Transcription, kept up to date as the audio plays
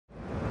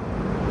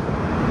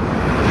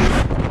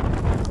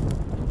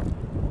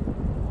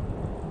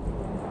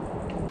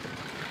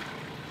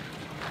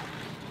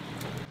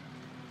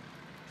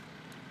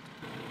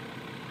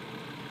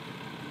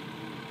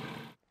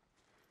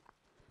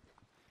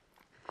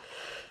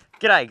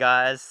G'day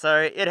guys, so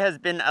it has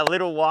been a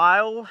little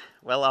while,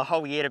 well a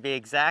whole year to be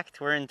exact.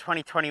 We're in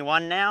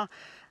 2021 now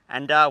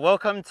and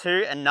welcome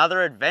to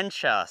another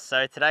adventure.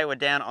 So today we're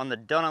down on the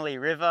Donnelly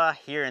River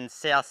here in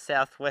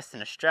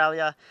southwestern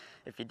Australia.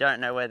 If you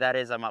don't know where that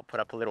is, I might put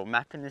up a little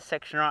map in this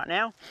section right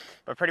now.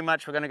 But pretty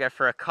much we're going to go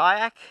for a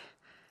kayak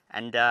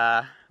and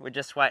we're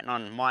just waiting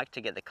on Mike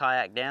to get the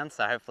kayak down,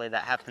 so hopefully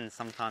that happens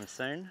sometime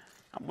soon.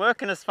 I'm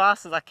working as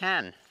fast as I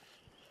can.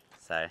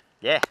 So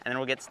yeah, and then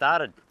we'll get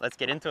started. Let's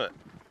get into it.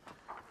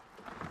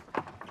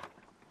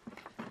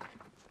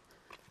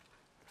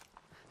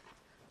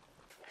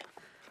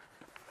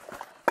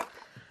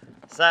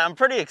 So I'm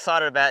pretty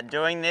excited about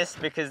doing this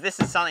because this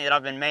is something that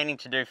I've been meaning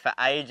to do for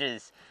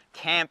ages.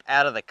 Camp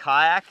out of the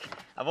kayak.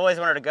 I've always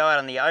wanted to go out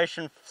on the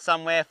ocean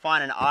somewhere,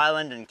 find an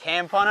island and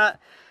camp on it.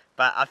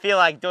 But I feel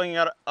like doing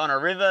it on a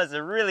river is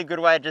a really good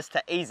way just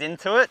to ease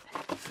into it.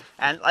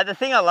 And like the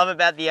thing I love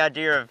about the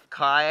idea of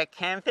kayak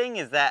camping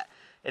is that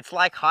it's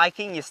like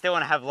hiking. You still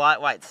want to have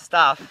lightweight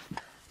stuff,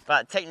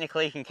 but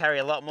technically you can carry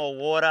a lot more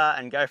water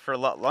and go for a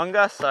lot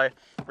longer. So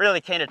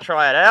really keen to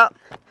try it out.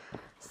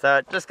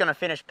 So just going to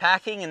finish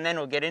packing and then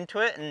we'll get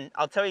into it, and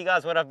I'll tell you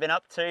guys what I've been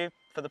up to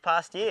for the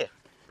past year.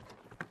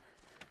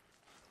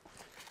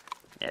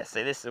 Yeah,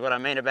 see, this is what I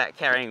mean about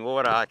carrying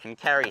water. I can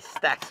carry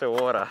stacks of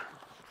water.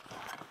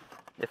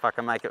 If I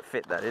can make it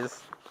fit, that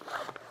is.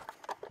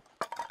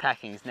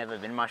 Packing's never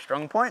been my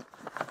strong point.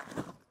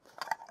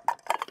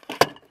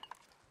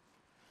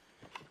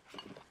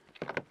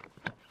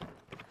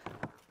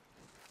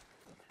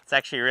 It's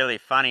actually really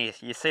funny.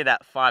 You see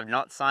that 5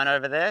 knot sign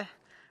over there?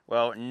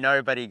 Well,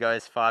 nobody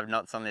goes 5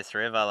 knots on this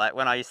river. Like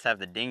when I used to have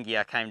the dinghy,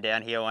 I came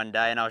down here one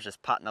day and I was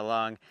just putting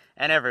along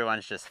and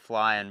everyone's just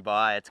flying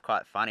by. It's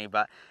quite funny,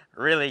 but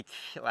really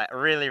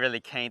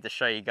keen to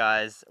show you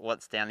guys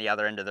what's down the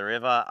other end of the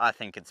river. I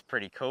think it's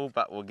pretty cool,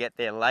 but we'll get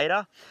there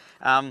later.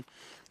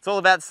 It's all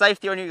about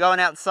safety when you're going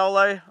out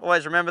solo.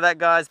 Always remember that,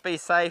 guys. Be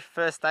safe.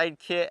 First aid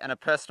kit and a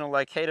personal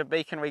locator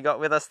beacon we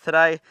got with us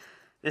today.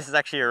 This is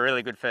actually a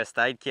really good first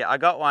aid kit. I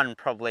got one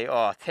probably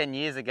 10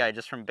 years ago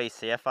just from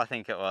BCF, I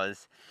think it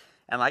was.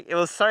 And like it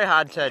was so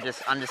hard to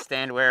just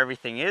understand where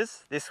everything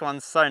is. This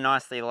one's so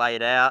nicely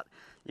laid out.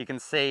 You can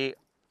see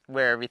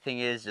where everything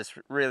is just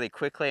really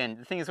quickly. And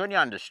the thing is, when you're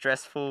under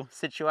stressful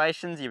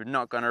situations, you're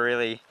not going to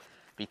really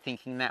be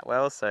thinking that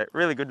well. So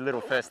really good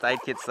little first aid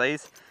kits,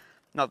 these.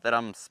 Not that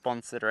I'm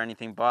sponsored or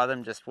anything by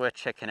them, just worth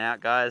checking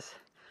out, guys,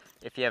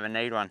 if you ever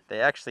need one.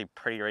 They're actually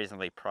pretty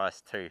reasonably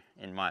priced too,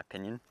 in my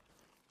opinion.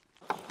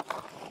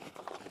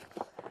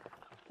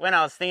 When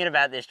I was thinking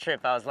about this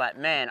trip, I was like,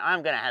 man,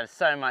 I'm gonna have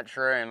so much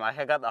room. Like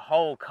I got the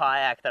whole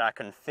kayak that I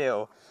can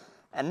fill,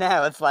 and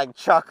now it's like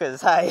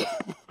chockers, hey.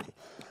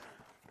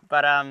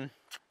 But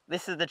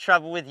this is the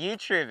trouble with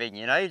YouTubing,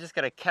 you know, you just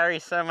gotta carry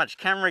so much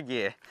camera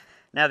gear.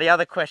 Now the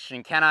other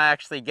question, can I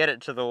actually get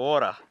it to the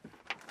water?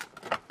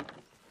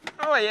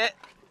 Oh yeah,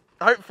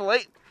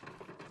 hopefully.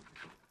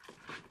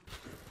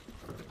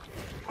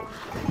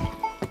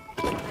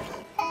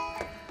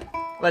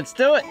 Let's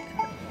do it.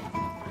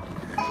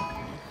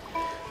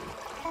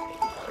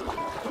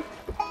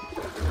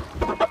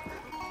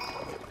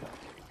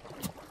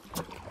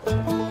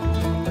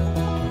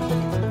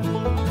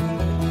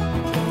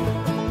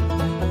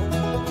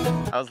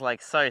 I was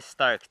like so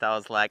stoked. I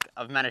was like,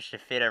 I've managed to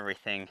fit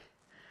everything.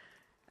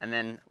 And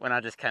then when I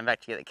just came back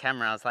to get the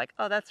camera, I was like,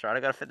 oh, that's right, I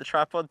gotta fit the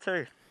tripod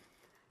too.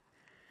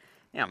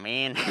 Yeah,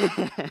 man.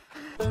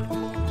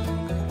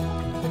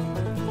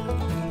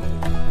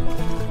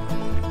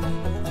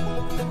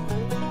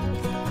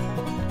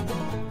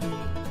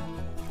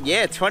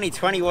 Yeah,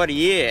 2020, what a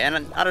year.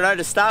 And I don't know,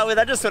 to start with,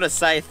 I just want to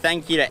say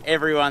thank you to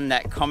everyone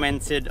that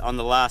commented on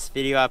the last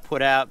video I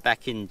put out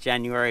back in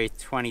January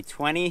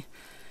 2020.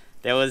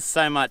 There was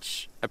so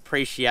much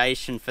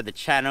appreciation for the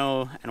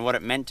channel and what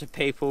it meant to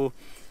people,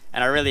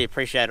 and I really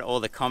appreciate all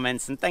the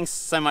comments. And thanks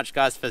so much,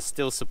 guys, for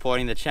still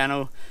supporting the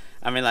channel.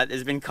 I mean, like,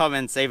 there's been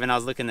comments, even I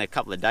was looking a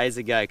couple of days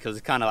ago, because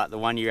it's kind of like the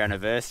 1 year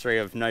anniversary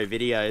of no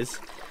videos,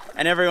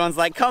 and everyone's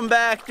like, come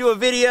back, do a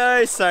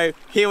video. So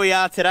here we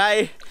are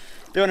today,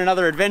 doing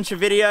another adventure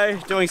video,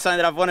 doing something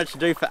that I've wanted to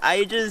do for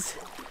ages.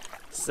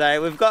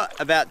 So we've got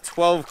about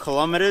 12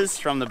 kilometers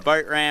from the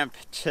boat ramp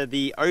to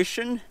the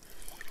ocean.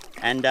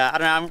 And I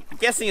don't know, I'm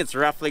guessing it's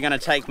roughly going to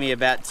take me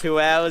about 2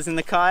 hours in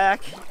the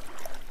kayak.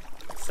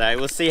 So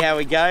we'll see how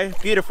we go.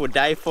 Beautiful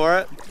day for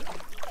it.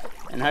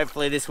 And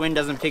hopefully this wind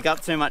doesn't pick up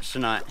too much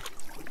tonight.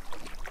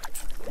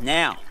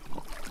 Now,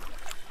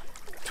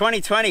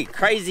 2020,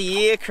 crazy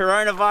year.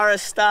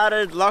 Coronavirus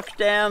started,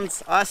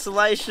 lockdowns,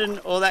 isolation,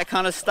 all that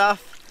kind of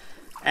stuff.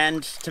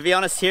 And to be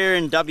honest, here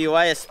in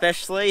WA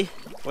especially,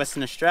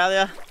 Western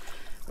Australia,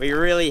 we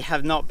really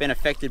have not been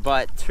affected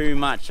by it too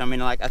much. I mean,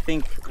 like, I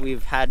think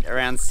we've had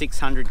around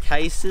 600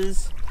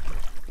 cases,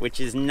 which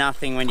is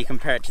nothing when you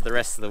compare it to the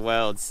rest of the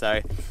world.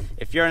 So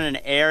if you're in an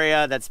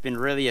area that's been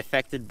really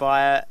affected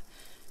by it,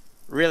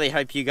 really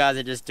hope you guys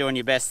are just doing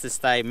your best to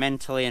stay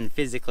mentally and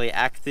physically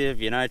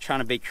active, you know, trying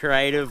to be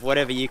creative,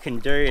 whatever you can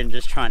do, and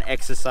just try and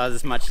exercise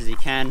as much as you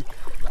can.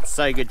 It's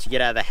so good to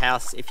get out of the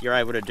house if you're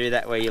able to do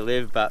that where you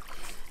live. But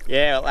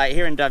yeah, like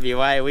here in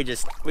WA,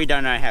 we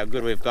don't know how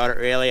good we've got it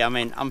really. I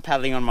mean, I'm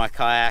paddling on my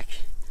kayak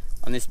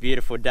on this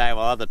beautiful day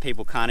while other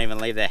people can't even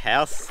leave their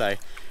house. So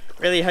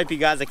really hope you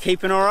guys are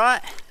keeping all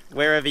right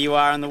wherever you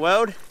are in the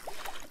world,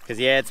 because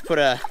yeah, it's put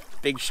a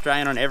big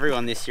strain on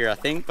everyone this year, I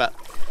think. But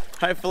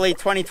hopefully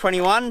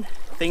 2021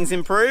 things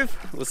improve.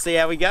 We'll see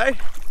how we go.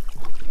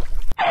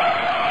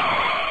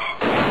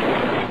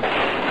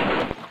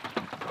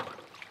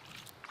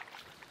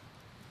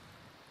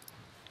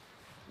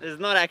 There's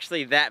not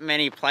actually that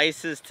many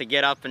places to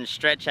get up and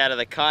stretch out of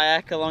the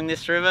kayak along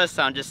this river,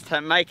 so I'm just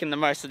making the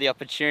most of the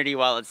opportunity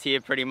while it's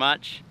here pretty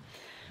much.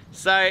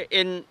 So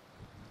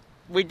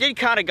we did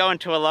kind of go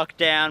into a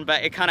lockdown,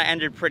 but it kind of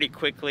ended pretty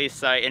quickly.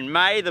 So in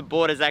May, the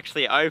borders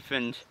actually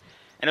opened,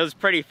 and it was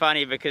pretty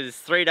funny because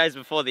 3 days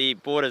before the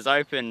borders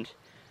opened,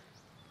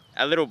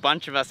 a little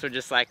bunch of us were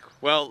just like,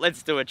 well,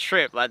 let's do a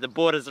trip. Like, the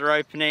borders are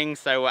opening,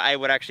 so we're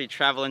able to actually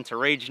travel into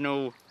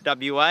regional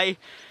WA.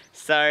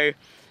 So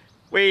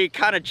we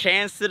kind of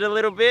chanced it a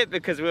little bit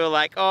because we were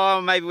like, oh,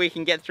 maybe we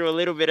can get through a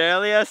little bit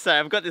earlier. So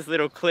I've got this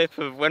little clip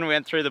of when we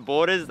went through the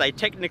borders. They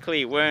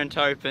technically weren't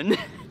open,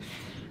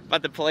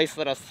 but the police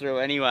let us through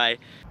anyway.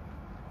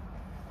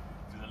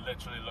 It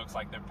literally looks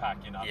like they're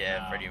packing up. Yeah,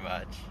 now. pretty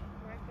much.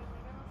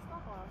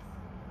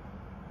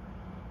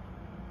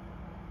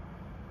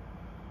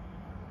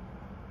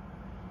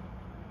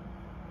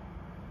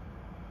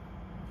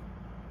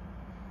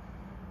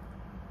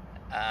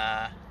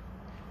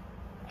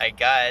 Hey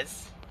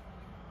guys,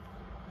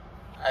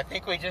 I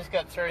think we just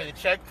got through the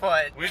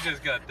checkpoint. We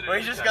just got through.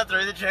 Got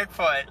through the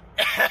checkpoint.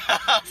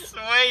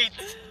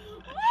 Sweet.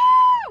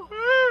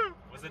 Woo!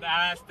 Was it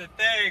asked the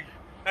thing?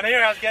 And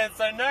here I was getting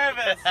so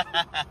nervous.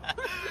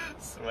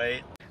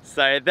 Sweet.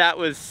 So that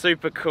was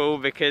super cool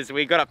because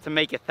we got up to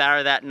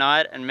Meekatharra that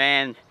night, and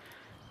man,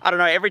 I don't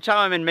know, every time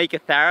I'm in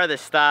Meekatharra, the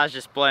stars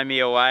just blow me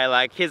away.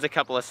 Like, here's a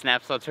couple of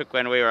snaps I took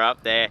when we were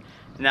up there,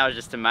 and that was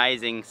just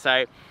amazing.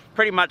 So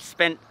pretty much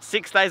spent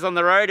 6 days on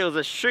the road. It was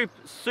a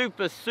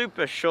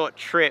super short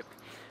trip,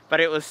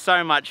 but it was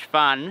so much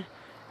fun.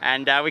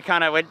 And we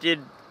kind of did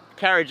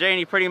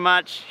Karajini pretty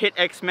much, hit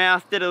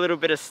Exmouth, did a little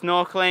bit of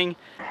snorkeling.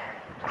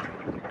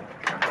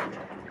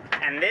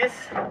 And this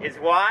is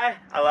why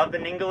I love the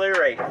Ningaloo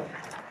Reef.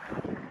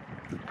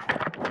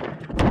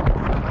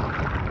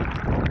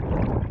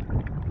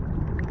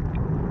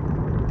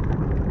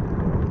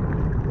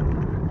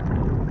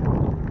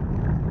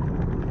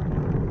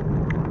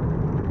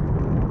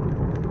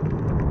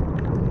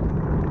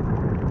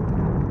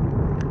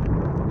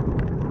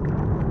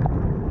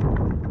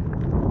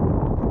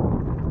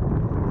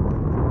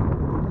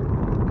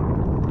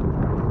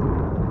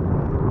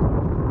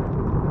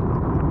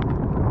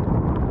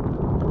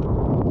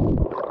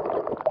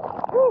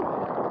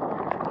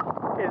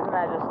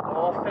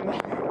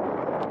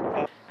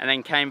 And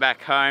then came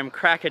back home,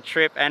 cracker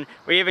trip, and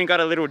we even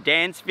got a little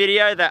dance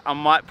video that I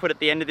might put at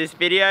the end of this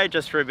video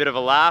just for a bit of a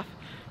laugh,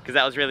 because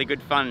that was really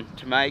good fun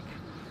to make.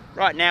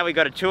 Right now we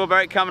got a tour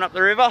boat coming up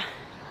the river.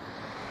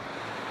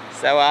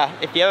 So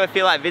if you ever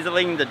feel like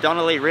visiting the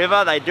Donnelly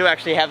River, they do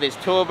actually have this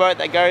tour boat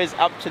that goes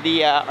up to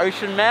the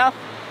ocean mouth.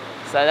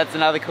 So that's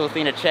another cool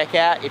thing to check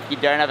out if you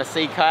don't have a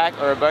sea kayak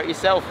or a boat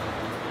yourself.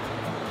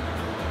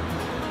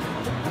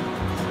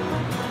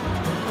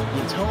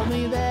 You told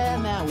me that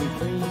now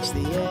we've reached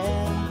the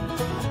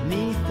end,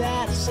 neath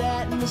that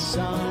setting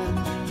sun.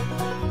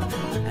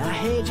 I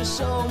hate you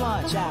so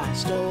much, I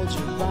stole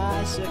your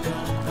bicycle.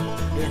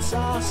 It's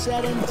all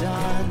said and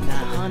done,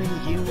 now honey,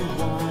 you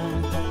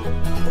won.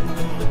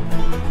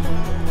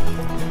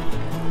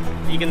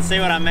 You can see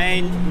what I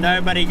mean.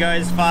 Nobody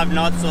goes 5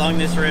 knots along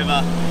this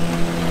river.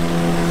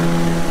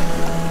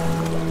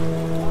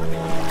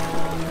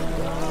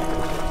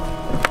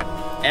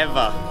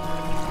 Ever.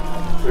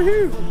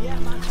 Woohoo!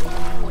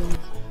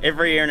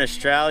 Every year in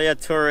Australia,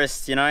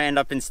 tourists, you know, end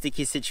up in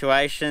sticky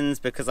situations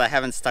because they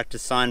haven't stuck to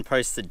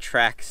signposted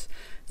tracks.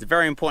 It's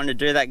very important to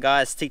do that,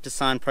 guys. Stick to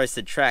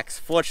signposted tracks.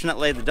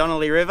 Fortunately, the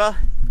Donnelly River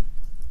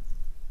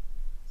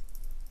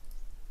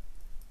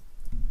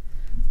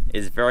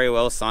is very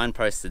well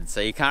signposted,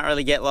 so you can't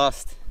really get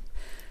lost.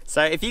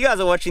 So if you guys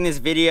are watching this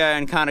video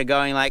and kind of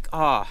going like,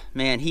 oh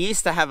man, he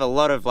used to have a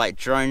lot of like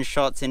drone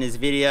shots in his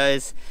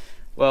videos.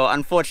 Well,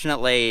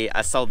 unfortunately,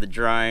 I sold the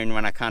drone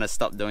when I kind of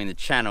stopped doing the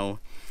channel.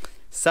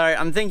 So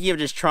I'm thinking of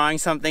just trying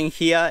something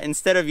here.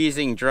 Instead of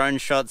using drone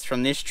shots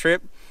from this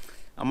trip,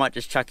 I might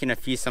just chuck in a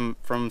few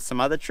from some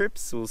other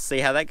trips. We'll see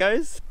how that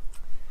goes.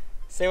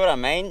 See what I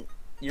mean?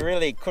 You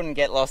really couldn't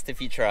get lost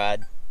if you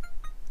tried.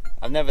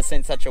 I've never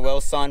seen such a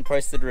well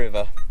signposted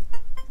river.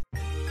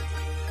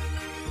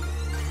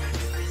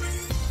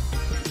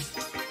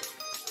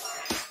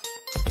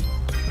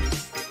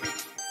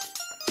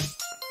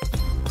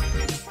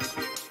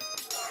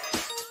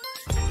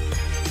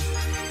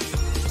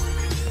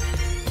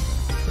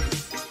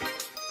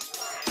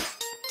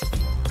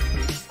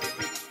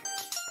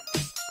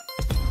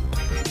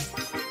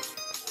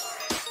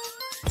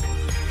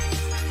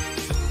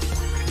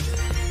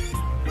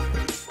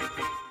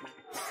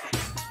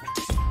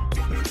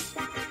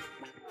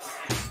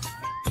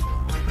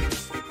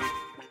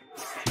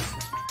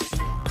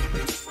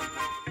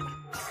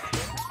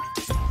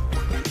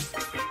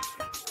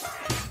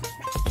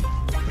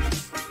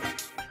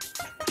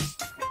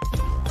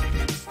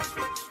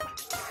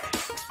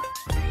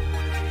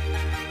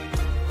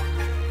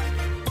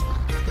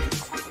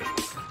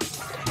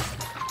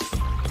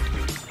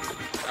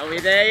 we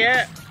there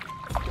yet?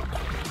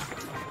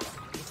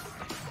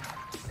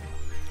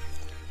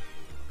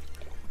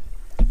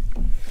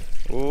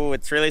 Ooh,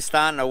 it's really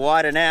starting to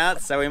widen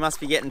out, so we must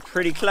be getting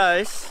pretty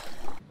close.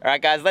 All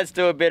right guys, let's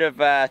do a bit of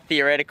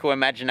theoretical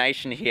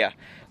imagination here.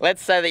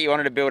 Let's say that you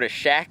wanted to build a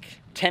shack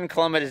 10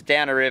 kilometers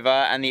down a river,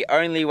 and the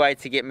only way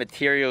to get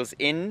materials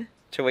in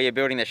to where you're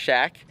building the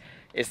shack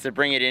is to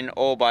bring it in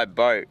all by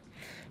boat.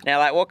 Now,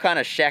 like, what kind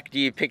of shack do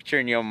you picture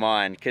in your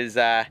mind? Because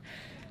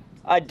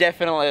I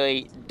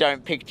definitely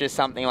don't picture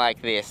something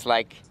like this.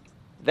 Like,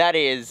 that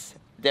is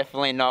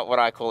definitely not what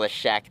I call a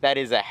shack. That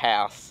is a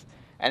house.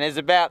 And there's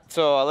about,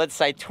 let's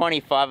say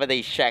 25 of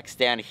these shacks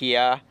down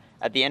here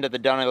at the end of the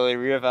Donnelly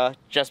River,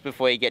 just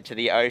before you get to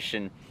the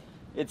ocean.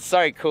 It's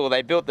so cool.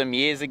 They built them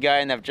years ago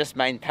and they've just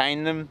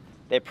maintained them.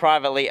 They're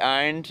privately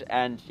owned,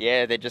 and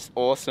yeah, they're just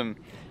awesome.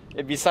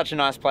 It'd be such a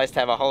nice place to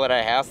have a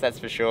holiday house, that's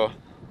for sure.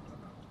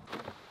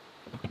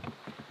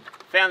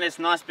 Found this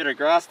nice bit of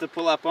grass to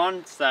pull up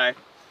on, so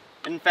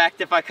in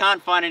fact, if I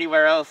can't find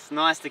anywhere else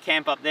nice to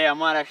camp up there, I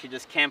might actually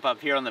just camp up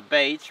here on the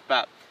beach,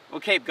 but we'll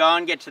keep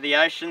going, get to the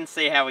ocean,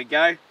 see how we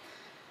go.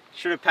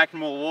 Should have packed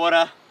more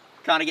water.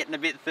 Kind of getting a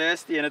bit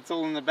thirsty, and it's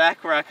all in the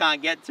back where I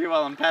can't get to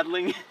while I'm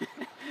paddling.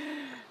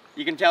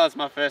 You can tell it's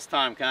my first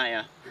time,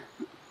 can't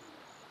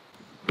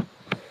you?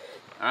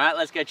 Alright,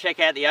 let's go check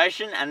out the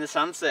ocean and the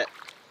sunset.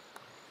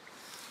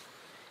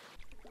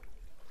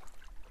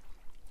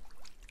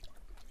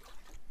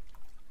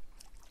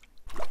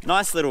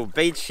 Nice little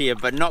beach here,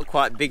 but not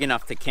quite big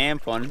enough to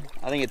camp on.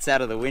 I think it's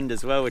out of the wind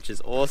as well, which is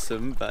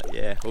awesome, but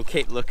yeah, we'll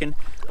keep looking.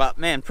 But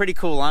man, pretty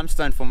cool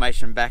limestone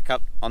formation back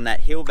up on that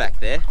hill back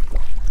there.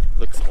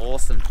 Looks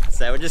awesome.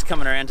 So we're just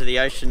coming around to the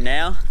ocean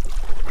now.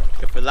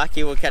 If we're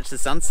lucky, we'll catch the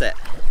sunset.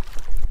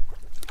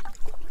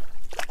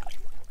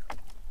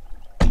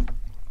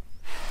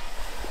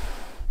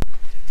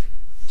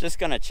 Just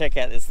gonna check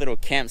out this little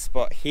camp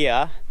spot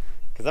here,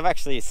 because I've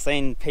actually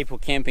seen people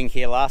camping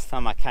here last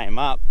time I came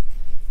up.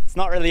 It's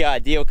not really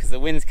ideal because the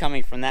wind's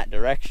coming from that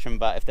direction,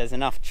 but if there's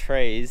enough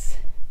trees,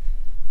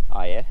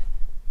 oh yeah,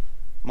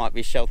 might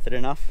be sheltered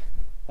enough.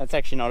 That's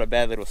actually not a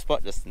bad little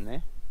spot just in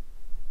there.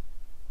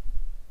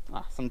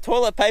 Ah, some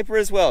toilet paper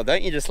as well.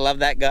 Don't you just love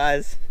that,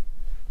 guys?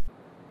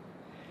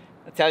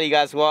 I tell you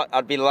guys what,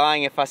 I'd be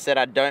lying if I said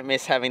I don't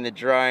miss having the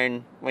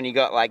drone when you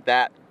got like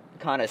that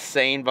kind of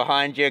scene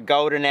behind you,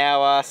 golden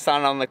hour,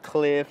 sun on the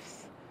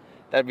cliffs.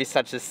 That'd be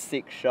such a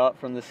sick shot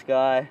from the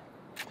sky.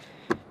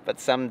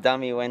 But some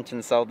dummy went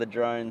and sold the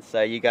drone,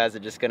 so you guys are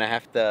just gonna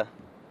have to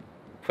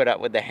put up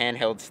with the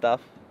handheld stuff.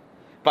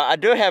 But I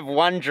do have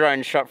one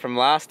drone shot from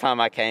last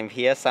time I came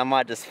here, so I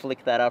might just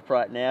flick that up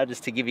right now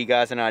just to give you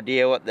guys an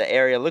idea what the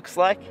area looks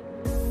like.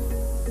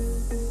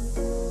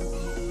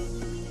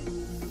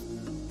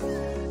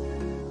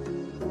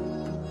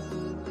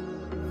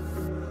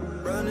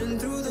 Running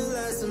through the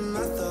last of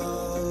my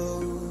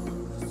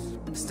thoughts,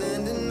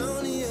 standing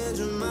on the edge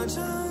of my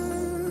time.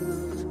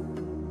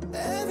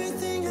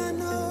 Everything I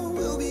know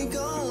will be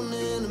gone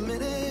in a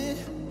minute,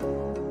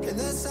 and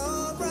that's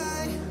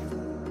alright.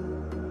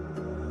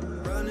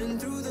 Running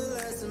through the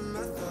last of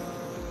my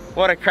thoughts.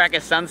 What a cracker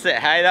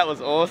sunset, hey, that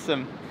was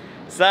awesome.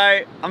 So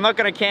I'm not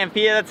gonna camp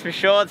here, that's for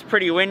sure. It's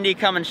pretty windy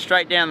coming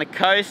straight down the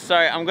coast, so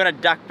I'm gonna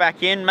duck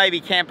back in, maybe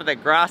camp at the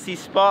grassy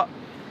spot.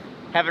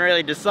 Haven't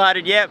really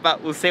decided yet,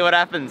 but we'll see what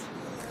happens.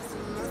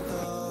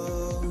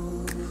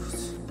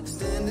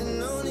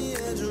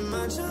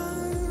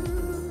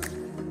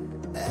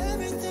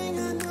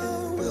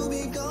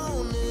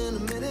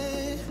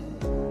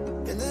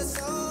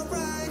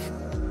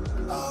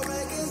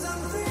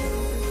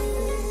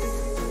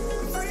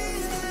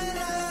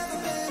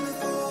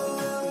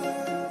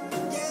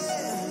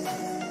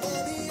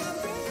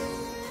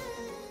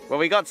 Well,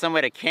 we got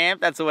somewhere to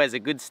camp, that's always a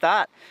good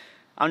start.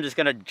 I'm just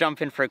gonna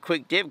jump in for a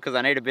quick dip because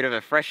I need a bit of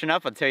a freshen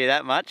up, I'll tell you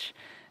that much.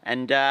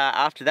 And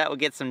after that, we'll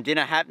get some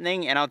dinner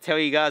happening, and I'll tell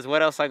you guys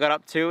what else I got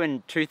up to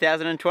in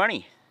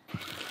 2020.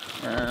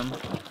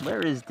 Where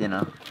is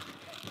dinner?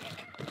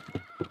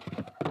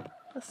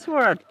 I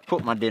swore I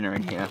put my dinner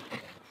in here.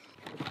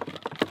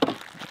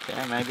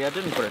 Okay, maybe I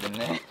didn't put it in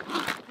there.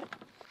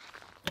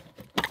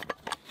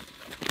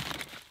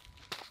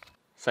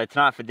 So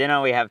tonight for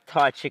dinner we have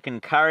Thai chicken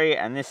curry,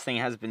 and this thing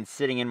has been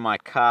sitting in my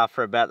car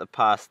for about the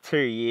past 2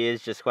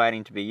 years just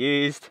waiting to be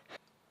used.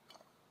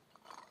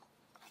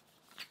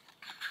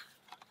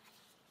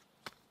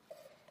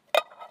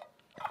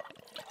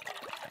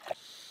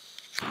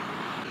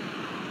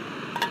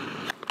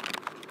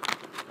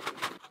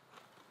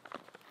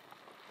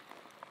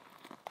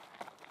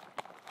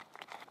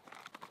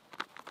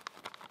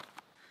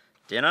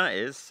 Dinner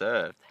is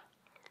served.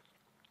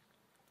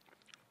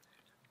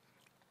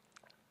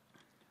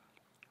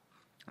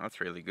 That's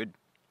really good.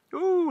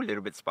 Ooh, a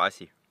little bit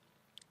spicy.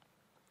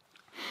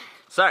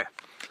 So,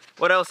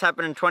 what else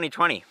happened in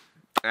 2020?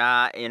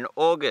 In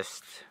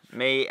August,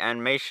 me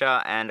and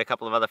Misha and a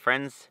couple of other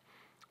friends,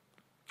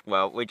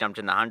 well, we jumped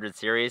in the 100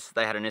 series.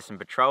 They had a Nissan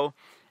Patrol,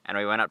 and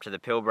we went up to the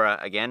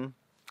Pilbara again.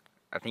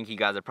 I think you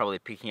guys are probably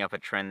picking up a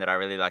trend that I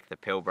really like the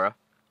Pilbara.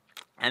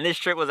 And this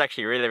trip was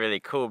actually really, really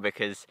cool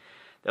because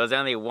there was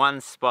only one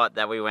spot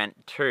that we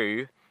went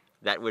to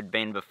that we'd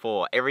been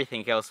before.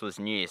 Everything else was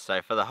new.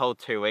 So for the whole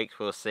 2 weeks,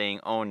 we were seeing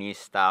all new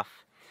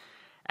stuff.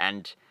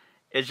 And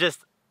it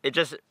just,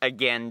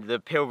 again, the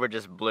Pilbara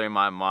just blew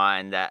my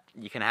mind that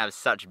you can have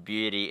such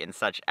beauty in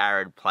such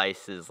arid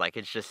places. Like,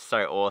 it's just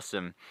so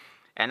awesome.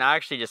 And I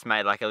actually just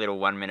made like a little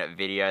 1-minute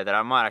video that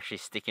I might actually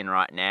stick in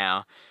right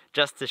now,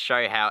 just to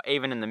show how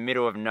even in the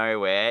middle of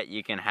nowhere,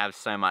 you can have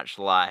so much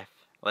life.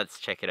 Let's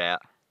check it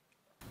out.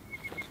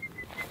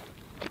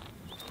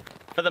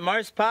 For the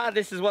most part,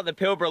 this is what the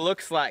Pilbara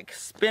looks like.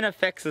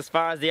 Spinifex as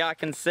far as the eye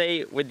can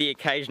see, with the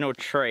occasional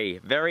tree.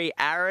 Very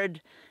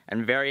arid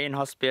and very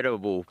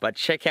inhospitable. But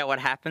check out what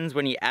happens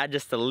when you add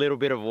just a little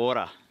bit of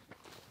water.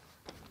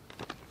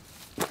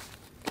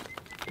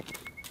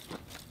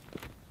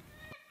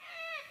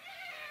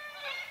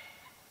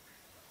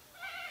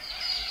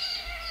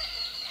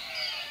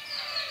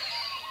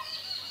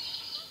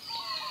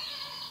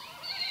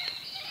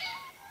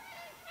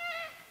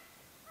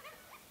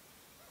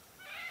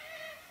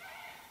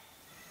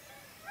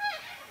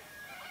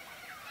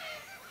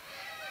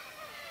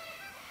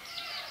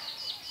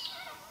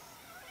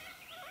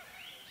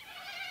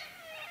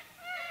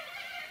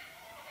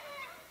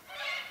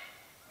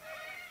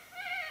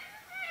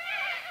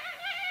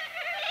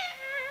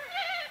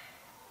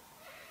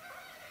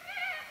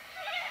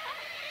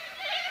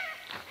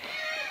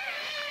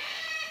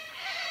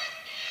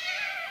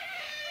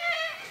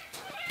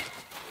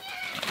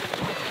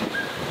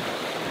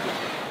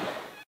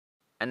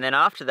 And then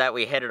after that,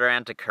 we headed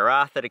around to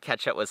Karratha to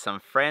catch up with some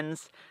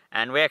friends,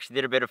 and we actually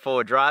did a bit of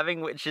forward driving,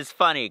 which is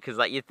funny because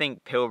like you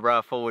think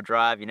Pilbara forward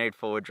drive, you need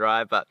forward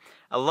drive, but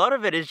a lot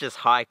of it is just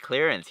high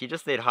clearance. You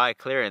just need high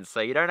clearance,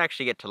 so you don't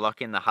actually get to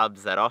lock in the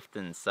hubs that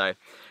often. So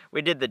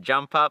we did the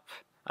jump up.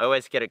 I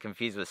always get it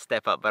confused with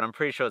step up, but I'm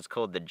pretty sure it's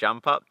called the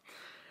jump up.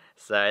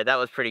 So that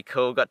was pretty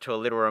cool. Got to a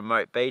little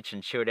remote beach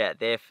and chilled out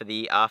there for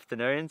the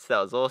afternoon. So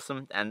that was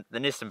awesome. And the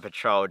Nissan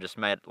Patrol just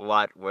made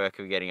light work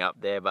of getting up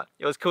there. But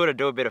it was cool to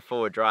do a bit of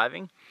forward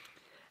driving.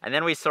 And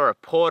then we saw a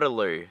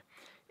portaloo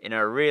in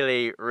a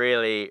really,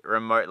 really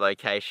remote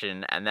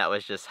location. And that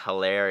was just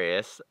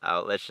hilarious.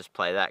 Let's just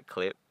play that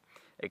clip.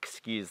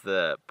 Excuse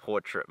the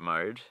portrait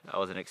mode. I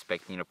wasn't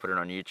expecting to put it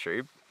on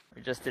YouTube.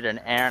 We just did an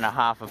hour and a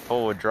half of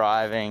forward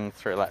driving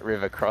through like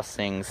river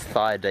crossings,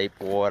 thigh deep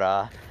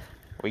water.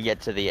 We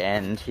get to the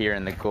end here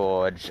in the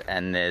gorge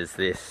and there's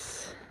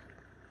this.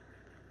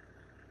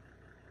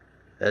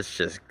 That's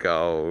just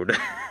gold.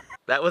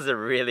 That was a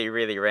really,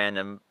 really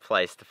random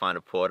place to find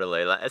a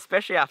portaloo, like,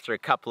 especially after a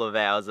couple of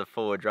hours of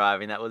forward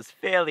driving. That was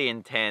fairly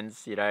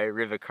intense, you know,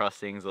 river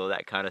crossings, all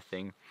that kind of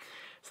thing.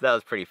 So that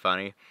was pretty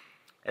funny.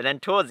 And then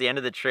towards the end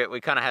of the trip,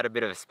 we kind of had a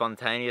bit of a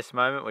spontaneous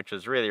moment, which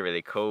was really,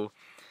 really cool.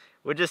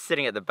 We're just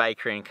sitting at the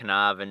bakery in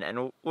Carnarvon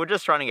and we're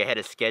just running ahead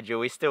of schedule.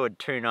 We still had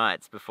 2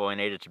 nights before we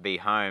needed to be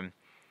home.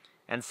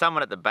 And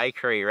someone at the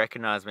bakery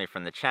recognized me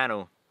from the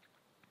channel,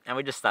 and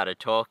we just started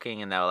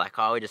talking, and they were like,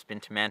 oh, we just been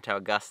to Mount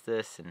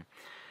Augustus, and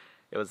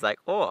it was like,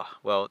 oh,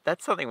 well,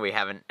 that's something we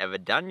haven't ever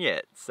done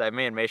yet. So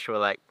me and Misha were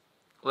like,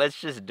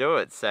 let's just do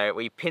it. So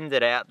we pinned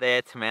it out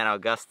there to Mount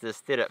Augustus,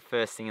 did it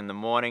first thing in the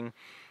morning,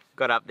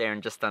 got up there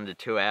in just under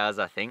 2 hours,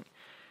 I think.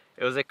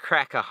 It was a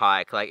cracker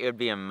hike. Like, it would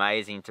be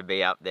amazing to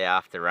be up there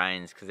after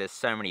rains, because there's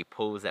so many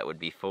pools that would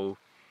be full.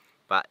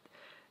 But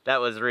that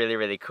was really,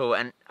 really cool.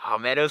 And, oh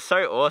man, it was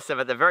so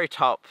awesome. At the very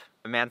top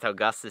of Mount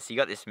Augustus, you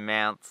got this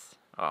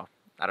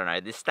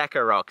this stack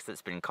of rocks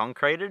that's been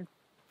concreted.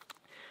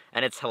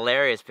 And it's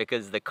hilarious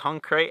because the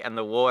concrete and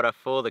the water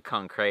for the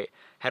concrete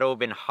had all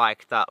been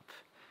hiked up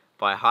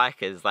by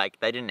hikers. Like,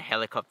 they didn't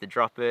helicopter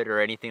drop it or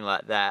anything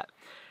like that.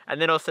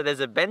 And then also there's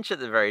a bench at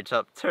the very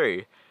top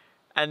too.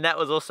 And that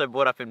was also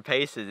brought up in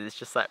pieces. It's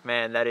just like,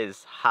 man, that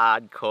is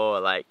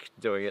hardcore, like,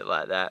 doing it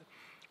like that.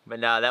 But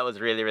no, that was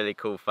really, really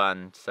cool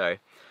fun. So,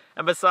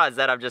 and besides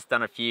that, I've just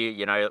done a few,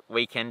 you know,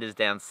 weekenders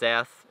down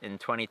south in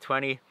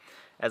 2020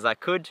 as I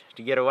could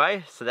to get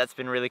away. So that's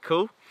been really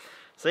cool.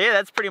 So yeah,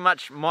 that's pretty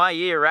much my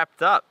year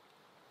wrapped up.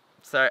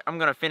 So I'm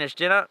gonna finish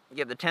dinner,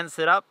 get the tent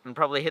set up, and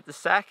probably hit the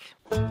sack.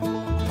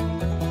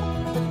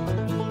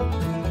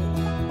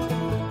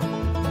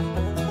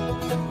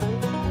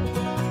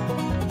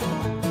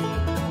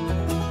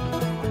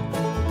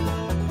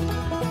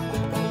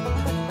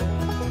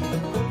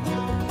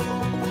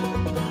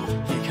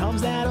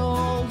 That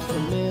old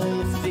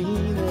familiar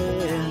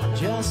feeling,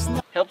 just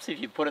Helps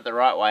if you put it the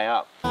right way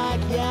up.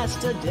 like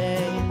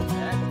yesterday.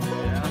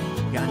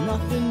 Got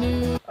nothing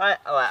new.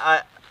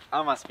 I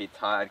must be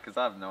tired because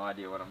I have no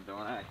idea what I'm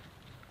doing, eh?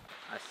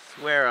 I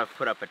swear I've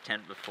put up a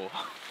tent before.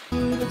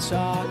 To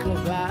talk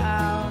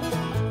about.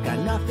 Got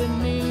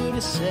nothing new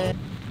to say.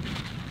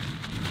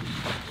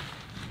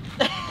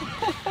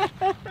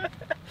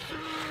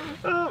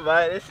 Oh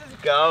mate, this is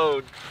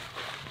gold.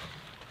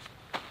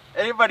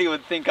 Anybody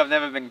would think I've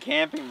never been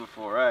camping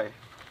before, eh?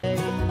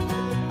 Anyway.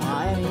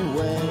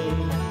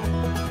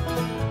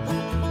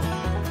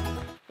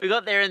 We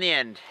got there in the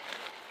end.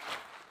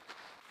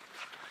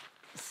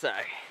 So,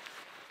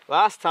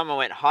 last time I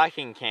went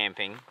hiking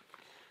camping,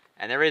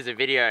 And there is a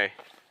video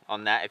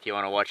on that if you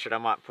want to watch it. I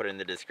might put it in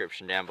the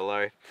description down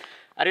below.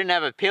 I didn't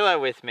have a pillow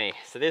with me,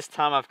 so this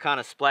time I've kind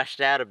of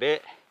splashed out a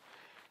bit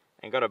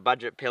and got a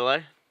budget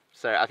pillow.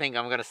 So I think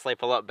I'm going to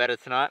sleep a lot better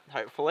tonight,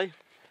 hopefully.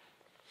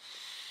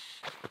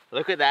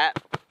 Look at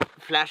that,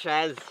 flash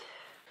as.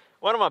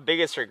 One of my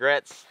biggest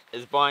regrets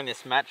is buying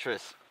this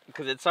mattress,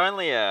 because it's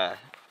only a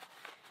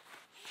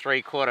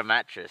 3/4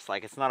 mattress,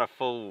 like it's not a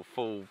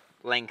full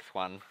length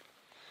one.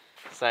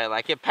 So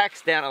like it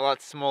packs down a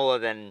lot smaller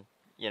than,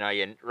 you know,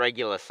 your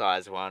regular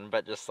size one,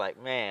 but just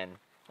like, man,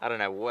 I don't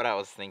know what I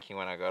was thinking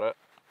when I got it.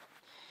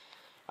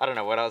 I don't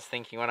know what I was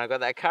thinking when I got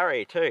that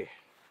curry too.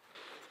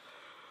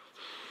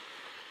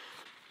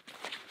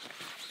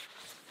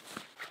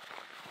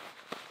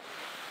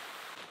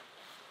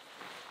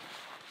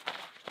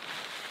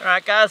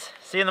 Alright guys,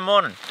 see you in the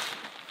morning.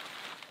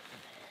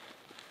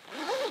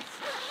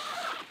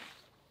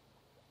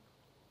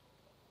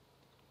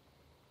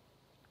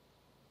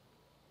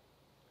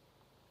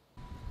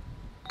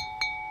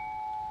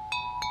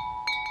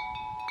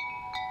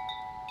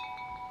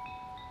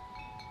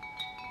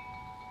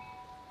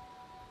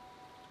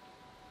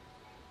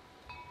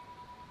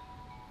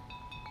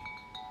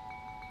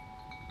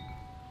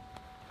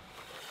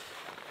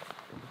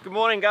 Good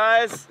morning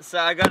guys. So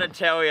I gotta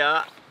tell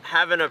ya,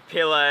 having a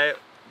pillow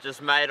just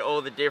made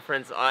all the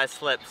difference. I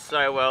slept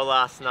so well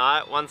last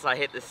night. Once I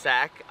hit the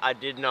sack, I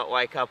did not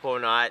wake up all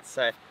night,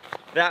 so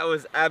that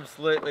was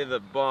absolutely the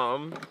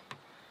bomb.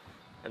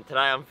 And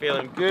today I'm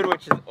feeling good,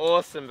 which is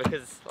awesome,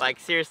 because like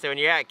seriously, when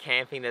you're out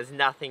camping, there's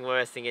nothing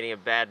worse than getting a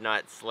bad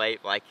night's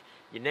sleep. Like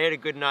you need a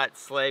good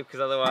night's sleep, because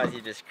otherwise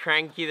you're just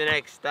cranky the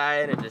next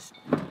day and it just,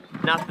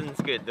 nothing's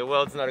good. The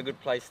world's not a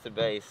good place to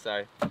be.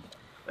 So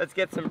let's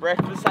get some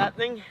breakfast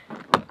happening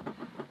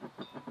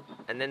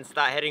and then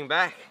start heading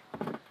back.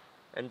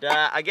 And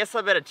I guess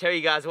I better tell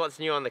you guys what's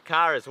new on the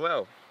car as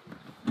well.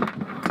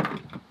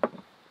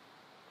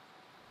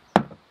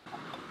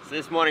 So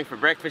this morning for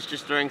breakfast,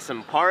 just doing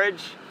some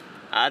porridge.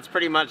 It's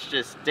pretty much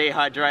just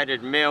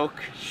dehydrated milk,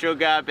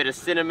 sugar, a bit of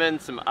cinnamon,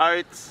 some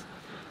oats.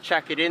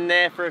 Chuck it in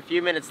there for a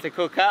few minutes to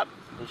cook up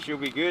and she'll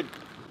be good.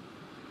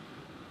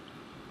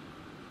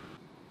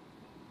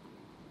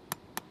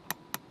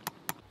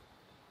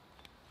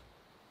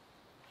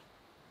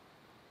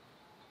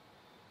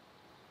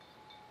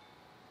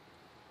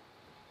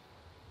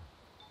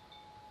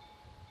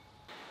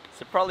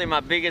 So probably my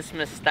biggest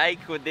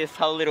mistake with this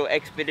whole little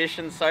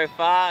expedition so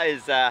far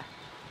is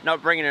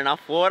not bringing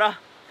enough water.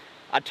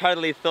 I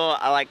totally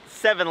thought, like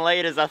 7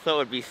 liters I thought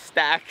would be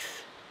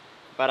stacks,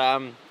 but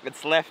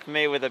it's left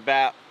me with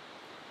about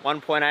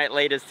 1.8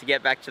 liters to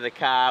get back to the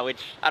car,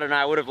 which I don't know,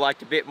 I would have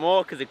liked a bit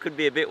more because it could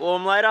be a bit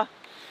warm later.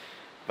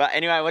 But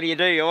anyway, what do?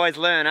 You always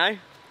learn, eh?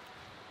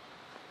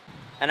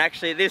 And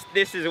actually this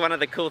is one of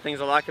the cool things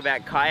I like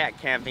about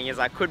kayak camping, is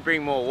I could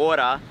bring more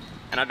water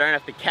and I don't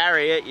have to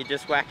carry it. You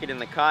just whack it in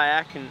the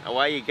kayak and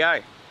away you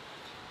go.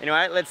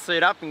 Anyway, let's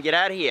suit up and get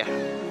out of here.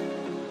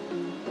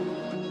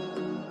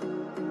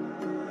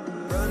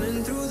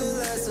 Running through the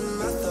last of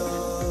my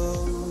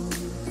thoughts,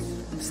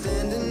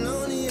 standing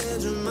on the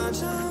edge of my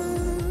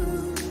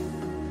time.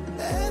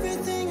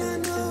 Everything I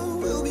know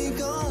will be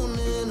gone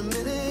in a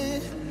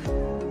minute,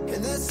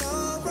 and that's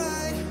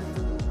alright.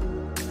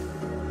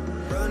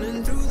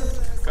 Running through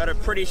the Got a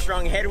pretty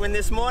strong headwind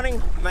this morning,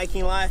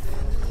 making life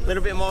a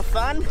little bit more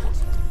fun,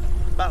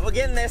 but we're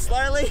getting there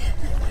slowly.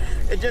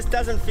 It just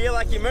doesn't feel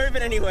like you're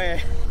moving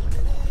anywhere.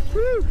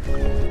 Woo.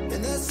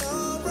 and that's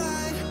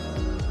alright,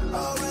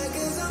 alright,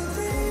 'cause I'm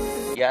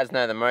free. You guys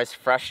know the most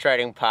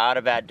frustrating part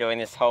about doing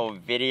this whole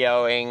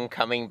videoing,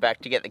 coming back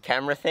to get the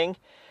camera thing?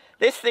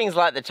 This thing's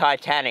like the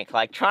Titanic,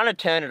 like trying to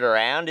turn it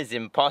around is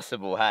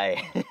impossible,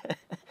 hey?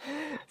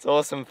 It's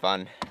awesome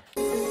fun.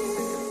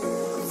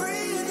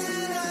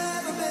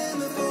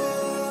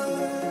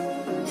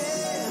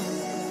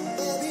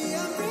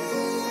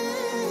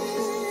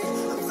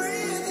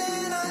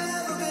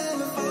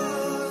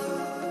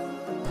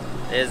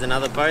 There's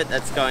another boat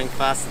that's going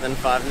faster than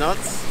 5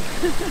 knots.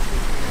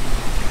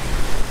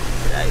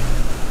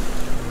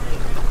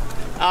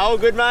 Oh,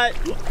 good mate.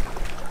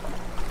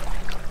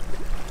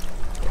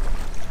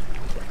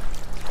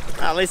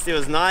 At least he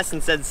was nice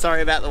and said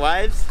sorry about the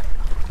waves.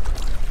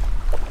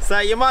 So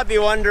you might be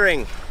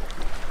wondering,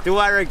 do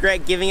I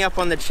regret giving up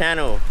on the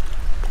channel?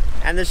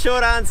 And the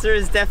short answer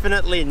is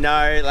definitely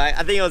no. Like,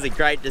 I think it was a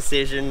great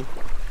decision,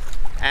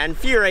 and a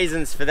few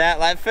reasons for that.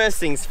 Like, first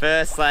things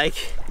first,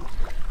 like,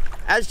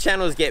 as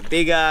channels get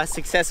bigger,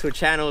 successful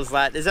channels,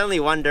 like there's only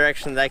one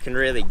direction they can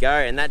really go,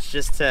 and that's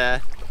just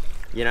to,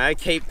 you know,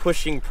 keep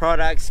pushing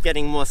products,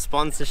 getting more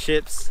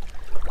sponsorships,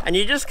 and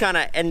you just kind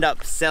of end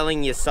up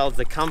selling yourself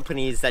to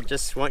companies that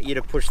just want you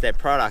to push their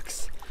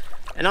products.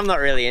 And I'm not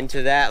really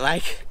into that.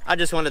 Like, I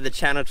just wanted the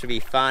channel to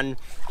be fun,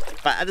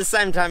 but at the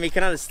same time you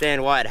can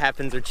understand why it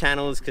happens with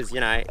channels, because,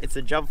 you know, it's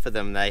a job for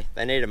them. They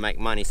need to make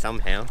money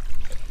somehow.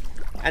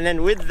 And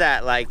then with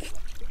that, like,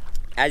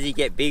 as you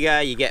get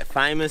bigger, you get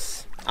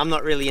famous. I'm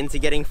not really into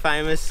getting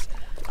famous.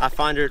 I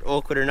find it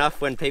awkward enough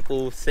when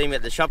people see me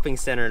at the shopping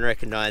center and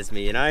recognize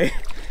me, you know?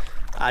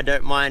 I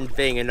don't mind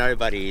being a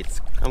nobody.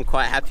 I'm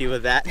quite happy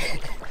with that.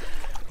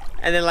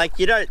 And then like,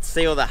 you don't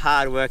see all the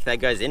hard work that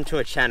goes into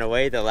a channel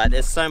either. Like,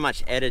 there's so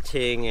much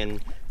editing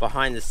and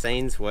behind the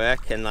scenes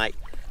work, and like,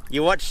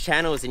 you watch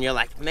channels and you're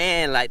like,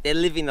 man, like they're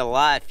living the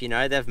life, you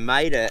know, they've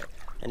made it.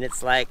 And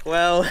it's like,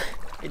 well,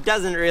 it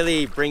doesn't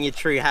really bring you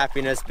true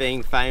happiness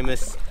being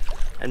famous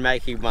and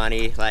making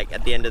money, like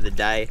at the end of the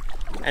day.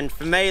 And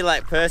for me,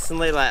 like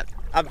personally, like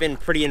I've been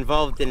pretty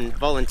involved in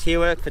volunteer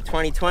work for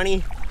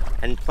 2020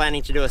 and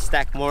planning to do a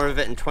stack more of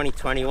it in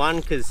 2021,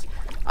 because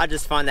I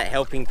just find that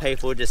helping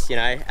people just, you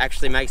know,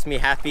 actually makes me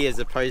happy, as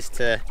opposed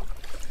to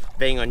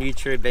being on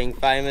YouTube, being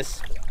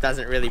famous.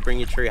 Doesn't really bring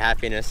you true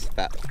happiness.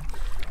 But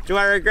do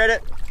I regret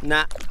it?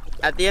 Nah.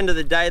 At the end of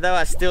the day though,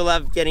 I still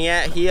love getting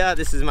out here.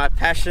 This is my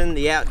passion,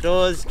 the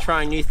outdoors,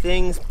 trying new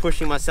things,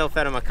 pushing myself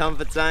out of my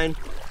comfort zone.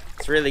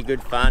 It's really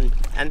good fun.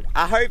 And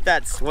I hope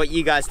that's what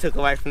you guys took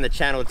away from the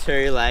channel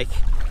too. Like,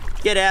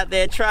 get out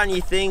there, try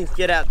new things,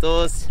 get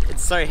outdoors.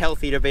 It's so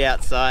healthy to be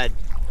outside.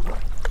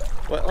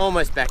 We're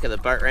almost back at the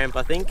boat ramp,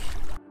 I think.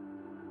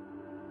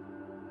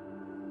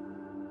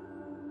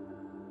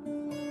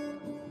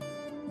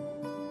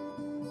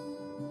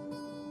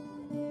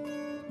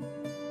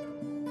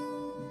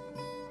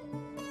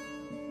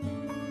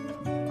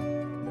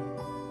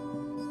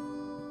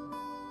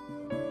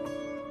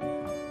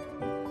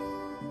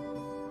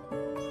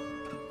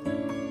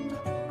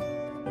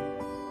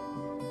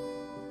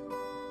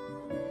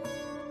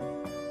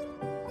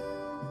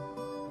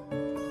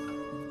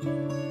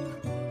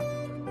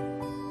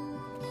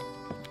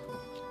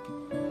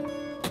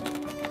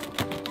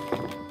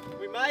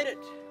 Made it!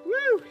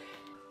 Woo!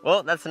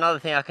 Well, that's another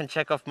thing I can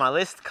check off my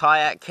list,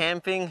 kayak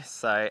camping.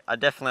 So I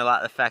definitely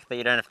like the fact that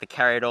you don't have to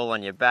carry it all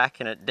on your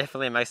back, and it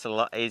definitely makes it a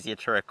lot easier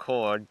to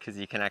record because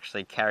you can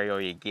actually carry all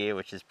your gear,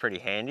 which is pretty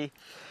handy.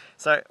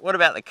 So what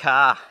about the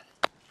car?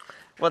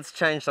 What's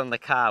changed on the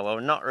car? Well,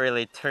 not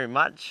really too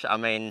much. I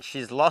mean,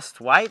 she's lost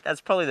weight.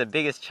 That's probably the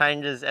biggest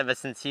changes ever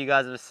since you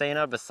guys have seen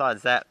her.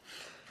 Besides that,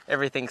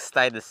 everything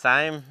stayed the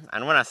same.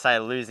 And when I say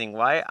losing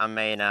weight, I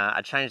mean I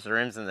changed the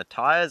rims and the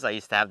tires. I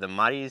used to have the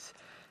muddies,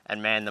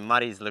 and man, the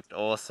muddies looked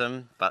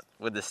awesome, but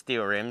with the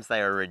steel rims,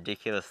 they were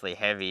ridiculously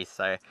heavy.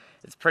 So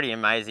it's pretty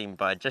amazing.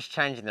 By just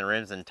changing the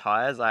rims and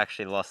tires, I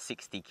actually lost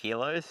 60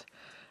 kilos.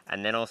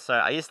 And then also,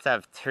 I used to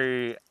have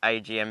 2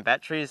 AGM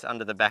batteries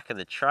under the back of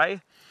the tray.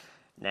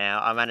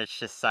 Now I managed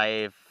to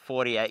save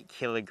 48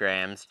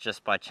 kilograms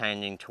just by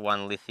changing to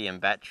 1 lithium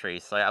battery.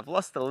 So I've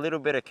lost a little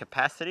bit of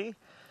capacity,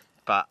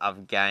 but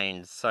I've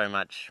gained so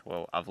much.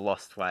 Well, I've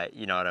lost weight,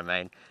 you know what I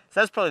mean? So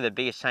that's probably the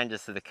biggest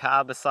changes to the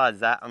car. Besides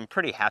that, I'm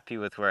pretty happy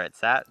with where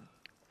it's at.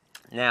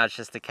 Now it's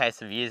just a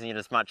case of using it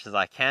as much as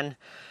I can.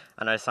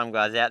 I know some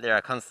guys out there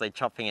are constantly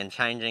chopping and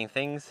changing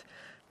things,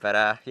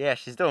 but yeah,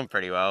 she's doing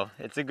pretty well.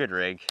 It's a good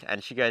rig,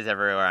 and she goes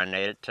everywhere I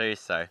need it to,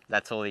 so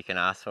that's all you can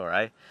ask for,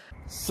 eh?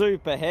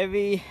 Super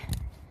heavy,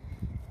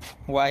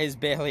 weighs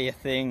barely a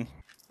thing.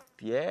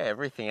 Yeah,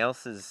 everything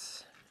else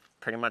is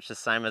pretty much the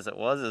same as it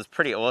was. It was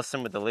pretty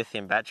awesome with the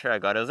lithium battery I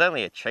got. It was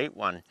only a cheap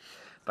one,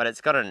 but it's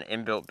got an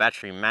inbuilt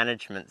battery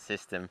management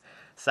system,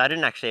 so I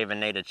didn't actually even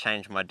need to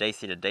change my DC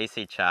to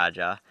DC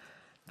charger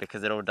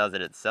because it all does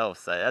it itself.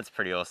 So that's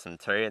pretty awesome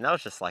too. And that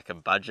was just like a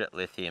budget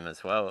lithium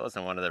as well. It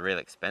wasn't one of the real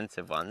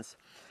expensive ones,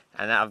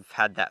 and I've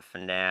had that for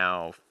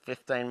now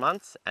 15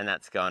 months, and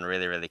that's going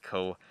really, really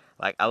cool.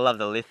 Like, I love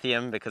the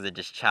lithium because it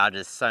just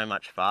charges so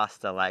much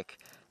faster. Like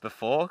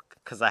before,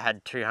 because I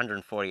had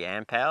 240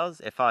 amp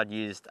hours, if I'd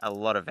used a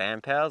lot of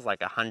amp hours, like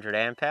 100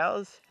 amp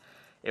hours,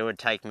 it would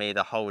take me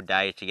the whole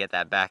day to get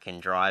that back in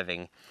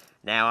driving.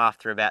 Now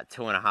after about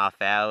 2.5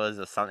 hours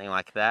or something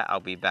like that, I'll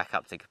be back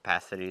up to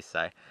capacity.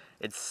 So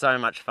it's so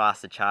much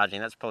faster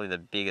charging. That's probably the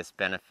biggest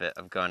benefit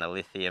of going to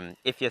lithium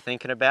if you're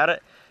thinking about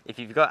it. If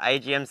you've got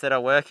AGMs that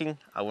are working,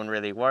 I wouldn't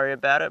really worry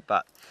about it,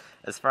 but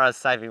as far as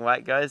saving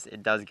weight goes,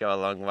 it does go a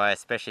long way,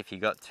 especially if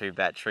you've got 2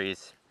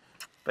 batteries.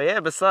 But yeah,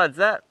 besides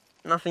that,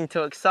 nothing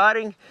too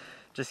exciting.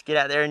 Just get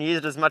out there and use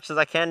it as much as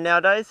I can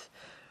nowadays.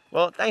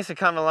 Well, thanks for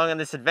coming along on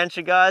this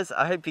adventure, guys.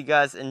 I hope you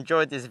guys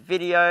enjoyed this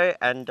video,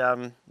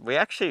 and we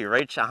actually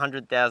reached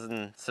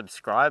 100,000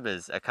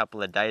 subscribers a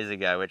couple of days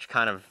ago, which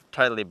kind of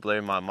totally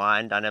blew my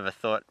mind. I never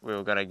thought we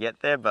were going to get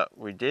there, but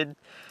we did.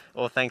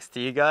 All thanks to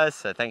you guys,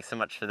 so thanks so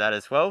much for that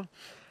as well.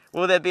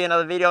 Will there be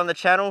another video on the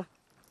channel?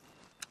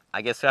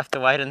 I guess we'll have to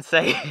wait and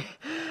see.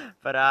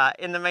 But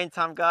in the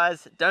meantime,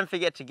 guys, don't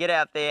forget to get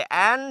out there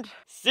and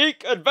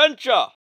seek adventure!